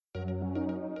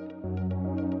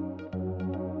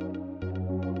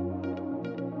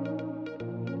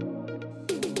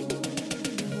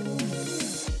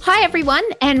Hi everyone,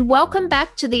 and welcome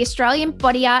back to the Australian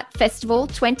Body Art Festival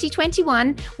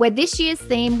 2021, where this year's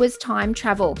theme was time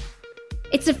travel.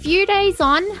 It's a few days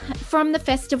on from the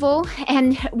festival,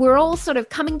 and we're all sort of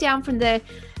coming down from the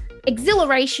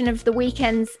exhilaration of the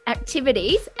weekend's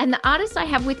activities. And the artist I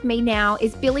have with me now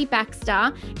is Billy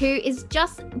Baxter, who is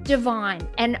just divine.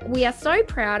 And we are so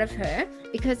proud of her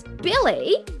because,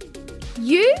 Billy,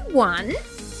 you won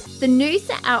the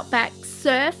Noosa Outback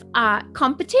Surf Art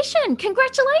Competition.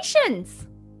 Congratulations.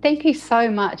 Thank you so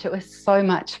much. It was so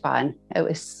much fun. It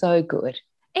was so good.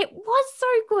 It was so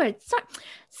good.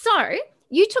 So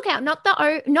you took out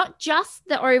not just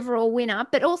the overall winner,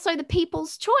 but also the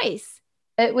People's Choice.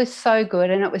 It was so good,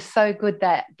 and it was so good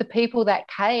that the people that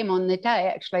came on the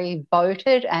day actually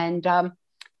voted, and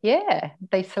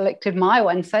they selected my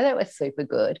one. So that was super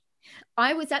good.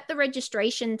 I was at the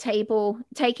registration table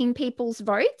taking people's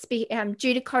votes. Due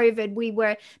to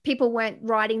COVID, people weren't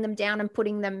writing them down and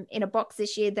putting them in a box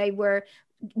this year. They were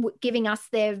giving us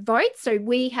their votes. So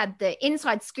we had the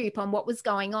inside scoop on what was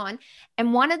going on.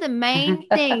 And one of the main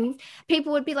things,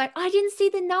 people would be like, I didn't see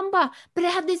the number, but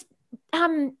it had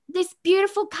this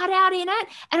beautiful cutout in it.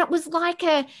 And it was like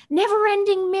a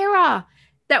never-ending mirror.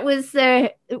 That was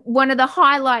one of the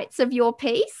highlights of your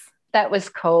piece. That was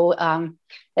cool.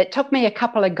 It took me a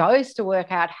couple of goes to work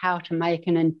out how to make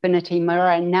an infinity mirror,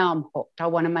 and now I'm hooked. I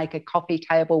want to make a coffee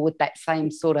table with that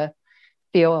same sort of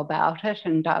feel about it,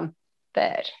 and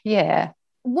yeah.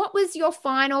 What was your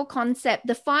final concept,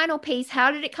 the final piece? How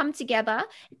did it come together?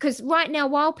 Because right now,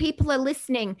 while people are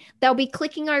listening, they'll be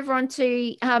clicking over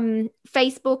onto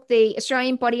Facebook, the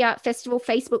Australian Body Art Festival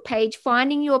Facebook page,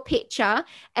 finding your picture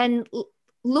and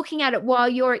looking at it while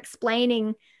you're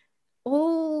explaining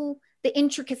all the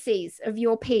intricacies of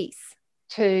your piece.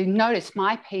 To notice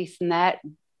my piece in that,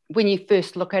 when you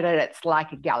first look at it, it's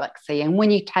like a galaxy. And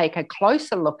when you take a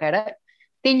closer look at it,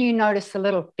 then you notice the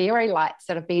little fairy lights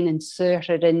that have been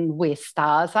inserted in where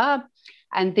stars are.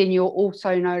 And then you'll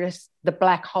also notice the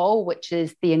black hole, which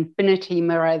is the infinity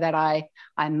mirror that I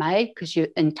made, because you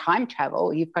in time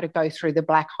travel, you've got to go through the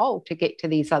black hole to get to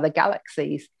these other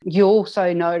galaxies. You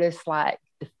also notice like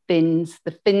the fins.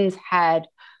 The fins had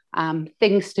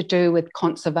things to do with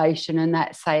conservation and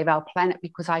that save our planet,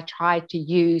 because I tried to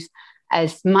use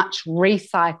as much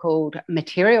recycled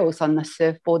materials on the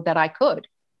surfboard that I could.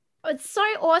 It's so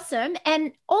awesome.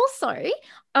 And also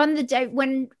on the day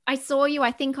when I saw you,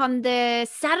 I think on the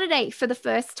Saturday for the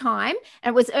first time,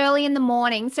 and it was early in the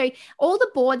morning. So all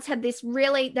the boards had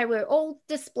they were all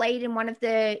displayed in one of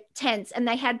the tents, and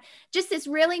they had just this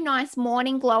really nice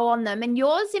morning glow on them. And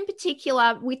yours in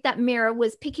particular with that mirror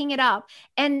was picking it up.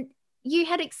 And you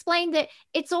had explained that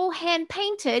it's all hand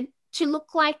painted to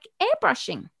look like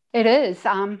airbrushing. It is.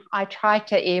 I tried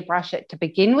to airbrush it to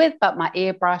begin with, but my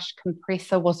airbrush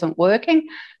compressor wasn't working.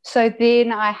 So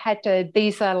then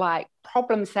these are like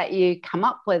problems that you come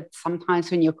up with sometimes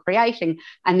when you're creating,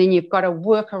 and then you've got to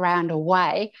work around a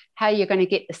way how you're going to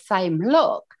get the same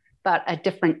look, but a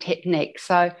different technique.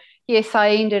 So yes,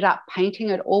 I ended up painting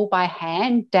it all by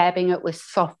hand, dabbing it with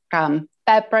soft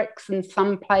fabrics in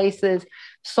some places,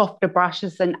 softer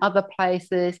brushes in other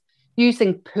places,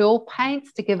 using pearl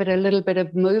paints to give it a little bit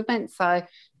of movement. So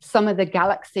some of the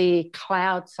galaxy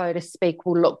clouds, so to speak,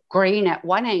 will look green at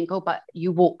one angle, but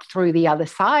you walk through the other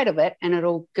side of it and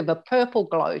it'll give a purple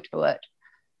glow to it.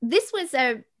 This was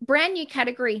a brand new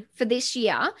category for this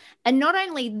year. And not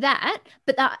only that,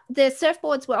 but the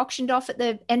surfboards were auctioned off at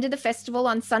the end of the festival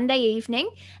on Sunday evening.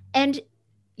 And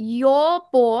your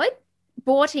board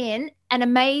bought in an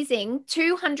amazing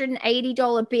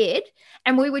 $280 bid.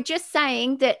 And we were just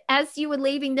saying that as you were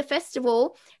leaving the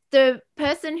festival, the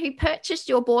person who purchased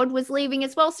your board was leaving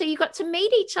as well. So you got to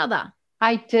meet each other.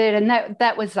 I did. And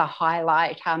that was a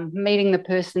highlight, meeting the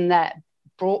person that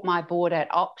brought my board at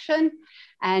auction,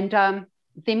 and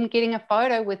them getting a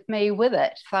photo with me with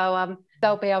it. So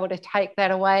they'll be able to take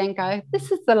that away and go,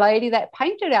 this is the lady that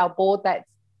painted our board that's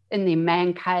in their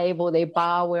man cave or their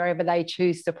bar, wherever they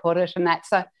choose to put it, and that.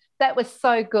 So that was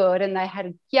so good. And they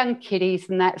had young kiddies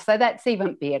and that. So that's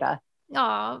even better.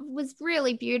 Oh, it was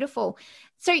really beautiful.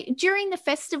 So during the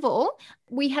festival,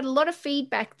 we had a lot of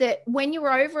feedback that when you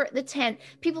were over at the tent,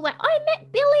 people were like, I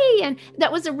met Billy. And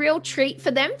that was a real treat for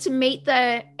them to meet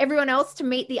everyone else, to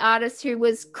meet the artist who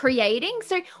was creating.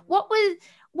 So what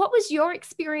was your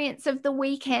experience of the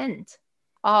weekend?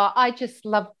 I just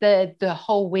loved the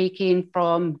whole weekend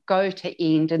from go to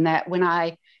end, and that when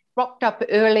I rocked up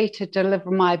early to deliver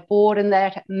my board, and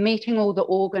that meeting all the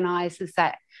organisers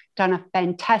that done a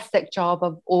fantastic job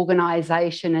of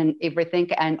organisation and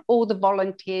everything, and all the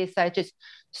volunteers. They're just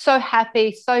so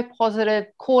happy, so positive,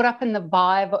 caught up in the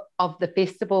vibe of the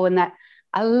festival, and that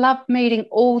I loved meeting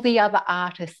all the other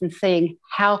artists and seeing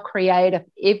how creative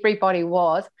everybody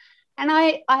was. And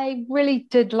I really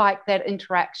did like that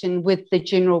interaction with the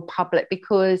general public,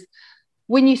 because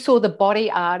when you saw the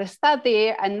body artists, they're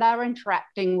there and they're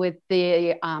interacting with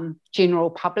the general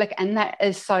public, and that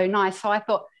is so nice. So I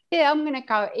thought, yeah, I'm going to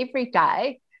go every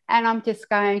day, and I'm just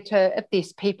going to, if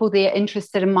there's people there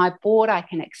interested in my board, I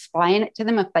can explain it to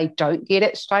them if they don't get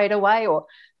it straight away, or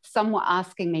someone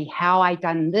asking me how I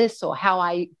done this or how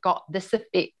I got this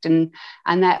effect, and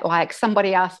that, like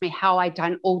somebody asked me how I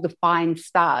done all the fine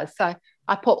stars. So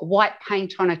I put white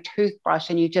paint on a toothbrush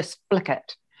and you just flick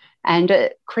it and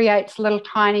it creates little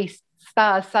tiny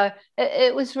stars. So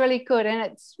it was really good, and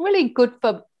it's really good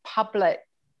for public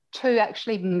to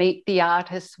actually meet the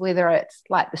artists, whether it's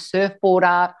like the surfboard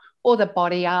art or the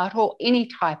body art or any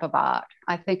type of art.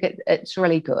 I think it's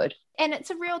really good. And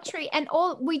it's a real treat. And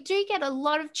we do get a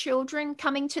lot of children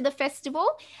coming to the festival,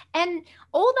 and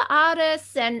all the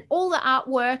artists and all the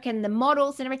artwork and the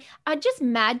models and everything are just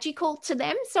magical to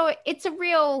them. So it's a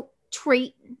real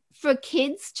treat for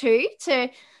kids too, to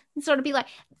sort of be like,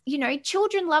 you know,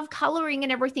 children love coloring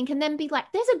and everything, and then be like,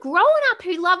 there's a grown up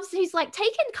who's like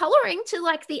taken coloring to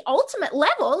like the ultimate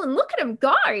level, and look at him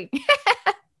go.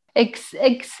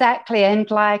 Exactly.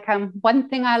 And like one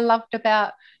thing I loved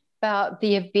about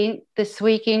the event this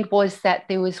weekend was that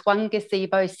there was one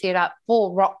gazebo set up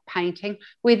for rock painting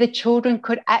where the children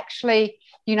could actually,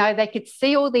 you know, they could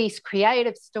see all these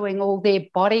creatives doing all their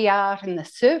body art and the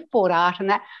surfboard art and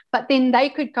that, but then they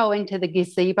could go into the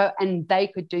gazebo and they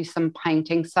could do some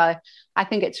painting. So I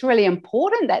think it's really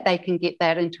important that they can get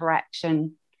that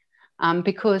interaction,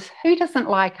 because who doesn't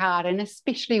like art, and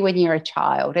especially when you're a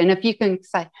child. And if you can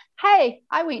say, hey,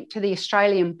 I went to the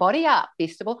Australian Body Art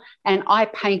Festival and I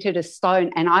painted a stone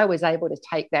and I was able to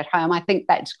take that home, I think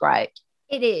that's great.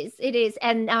 It is.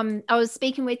 And I was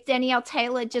speaking with Danielle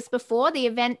Taylor just before, the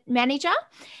event manager,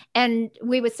 and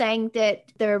we were saying that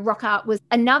the rock art was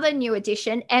another new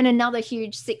addition and another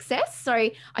huge success. So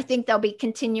I think they'll be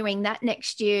continuing that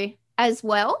next year as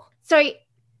well. So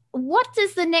what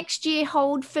does the next year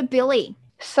hold for Billy?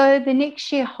 So the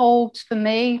next year holds for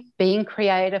me being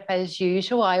creative as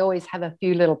usual. I always have a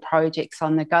few little projects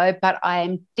on the go, but I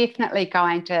am definitely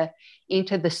going to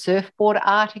enter the surfboard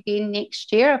art again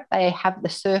next year if they have the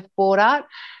surfboard art.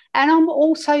 And I'm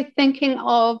also thinking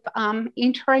of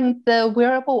entering the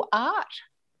wearable art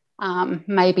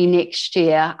maybe next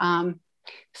year.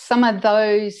 Some of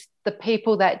those, the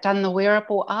people that done the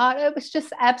wearable art, it was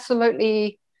just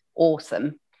absolutely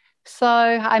awesome. So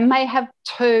I may have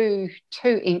two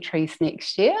entries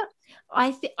next year.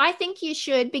 I think you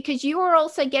should, because you are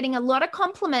also getting a lot of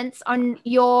compliments on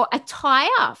your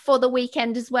attire for the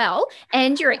weekend as well,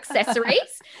 and your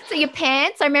accessories. So your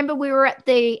pants. I remember we were at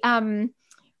the I think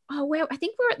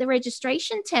we were at the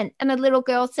registration tent, and a little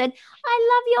girl said, "I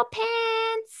love your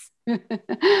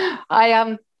pants."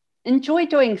 I enjoy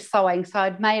doing sewing, so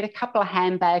I'd made a couple of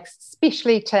handbags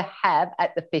especially to have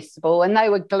at the festival, and they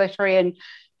were glittery, and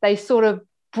they sort of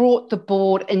brought the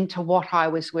board into what I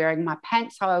was wearing. My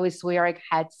pants I was wearing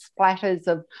had splatters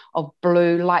of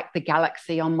blue like the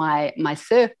galaxy on my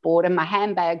surfboard, and my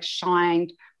handbag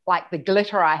shined like the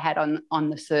glitter I had on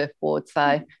the surfboard.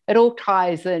 So it all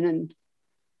ties in and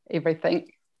everything.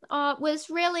 Oh, it was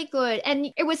really good.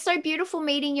 And it was so beautiful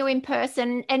meeting you in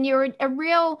person, and you're a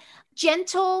real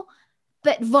gentle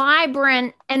but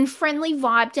vibrant and friendly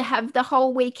vibe to have the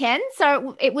whole weekend.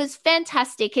 So it was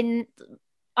fantastic. And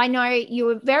I know you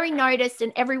were very noticed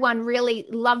and everyone really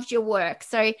loved your work.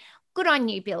 So good on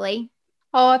you, Billy.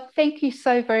 Oh, thank you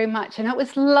so very much. And it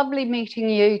was lovely meeting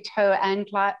you too. And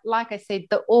like I said,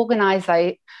 the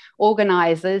organisers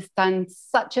done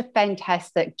such a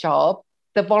fantastic job.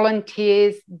 The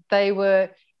volunteers, they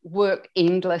work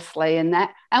endlessly in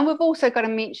that. And we've also got to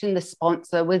mention the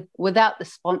sponsor. Without the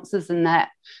sponsors and that,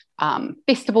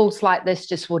 festivals like this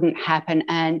just wouldn't happen.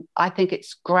 And I think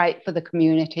it's great for the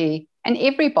community and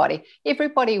everybody.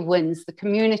 Everybody wins, the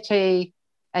community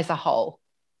as a whole.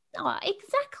 Oh,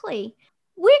 exactly.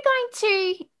 We're going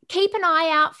to keep an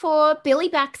eye out for Billy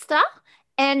Baxter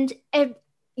and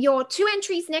your 2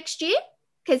 entries next year,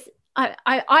 because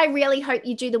I really hope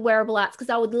you do the wearable arts,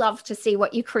 because I would love to see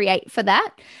what you create for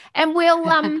that. And we'll,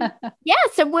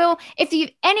 if you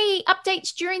any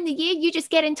updates during the year, you just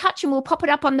get in touch and we'll pop it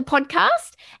up on the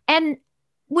podcast, and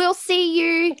we'll see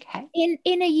you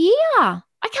in a year.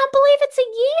 I can't believe it's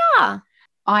a year.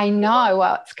 I know.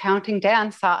 Well, it's counting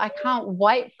down, so I can't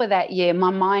wait for that year.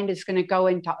 My mind is going to go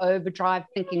into overdrive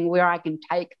thinking where I can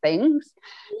take things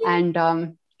and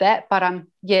that. But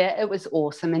it was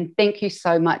awesome. And thank you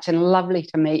so much, and lovely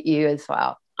to meet you as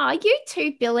well. Oh, you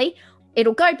too, Billy.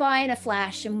 It'll go by in a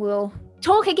flash and we'll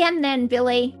talk again then,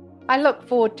 Billy. I look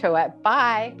forward to it.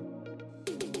 Bye.